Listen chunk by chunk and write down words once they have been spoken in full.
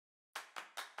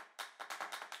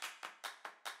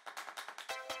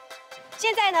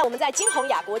现在呢，我们在金宏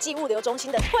雅国际物流中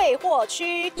心的退货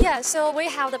区。Yeah, so we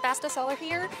have the best seller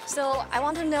here. So I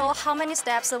want to know how many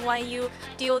steps when you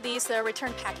deal this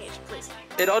return package, please.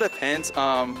 It all depends.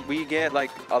 We get like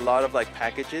a lot of like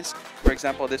packages. For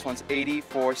example, this one's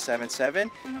 8477,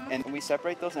 and we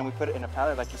separate those and we put it in a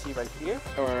pallet like you see right here,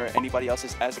 or anybody else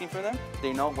is asking for them.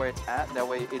 They know where it's at. That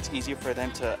way, it's easier for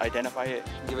them to identify it,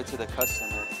 give it to the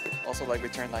customer. Also, like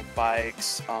return like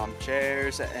bikes,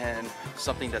 chairs, and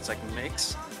something that's like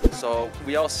mixed. So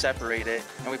we all separate it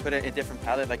and we put it in different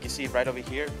pallets, like you see right over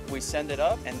here. We send it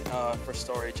up and for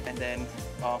storage, and then,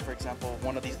 for example,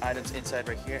 one of these items inside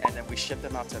right here, and then we ship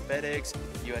them out to FedEx,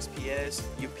 USPS,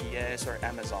 UPS, or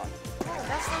Amazon.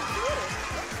 That's so good.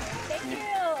 Thank you.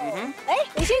 哎，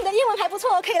李欣，你的英文还不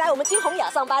错，可以来我们金宏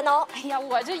雅上班哦。哎呀，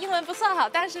我这英文不算好，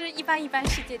但是一般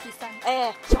世界第3。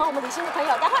哎，喜欢我们李欣的朋友，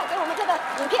待会给我们这个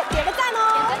影片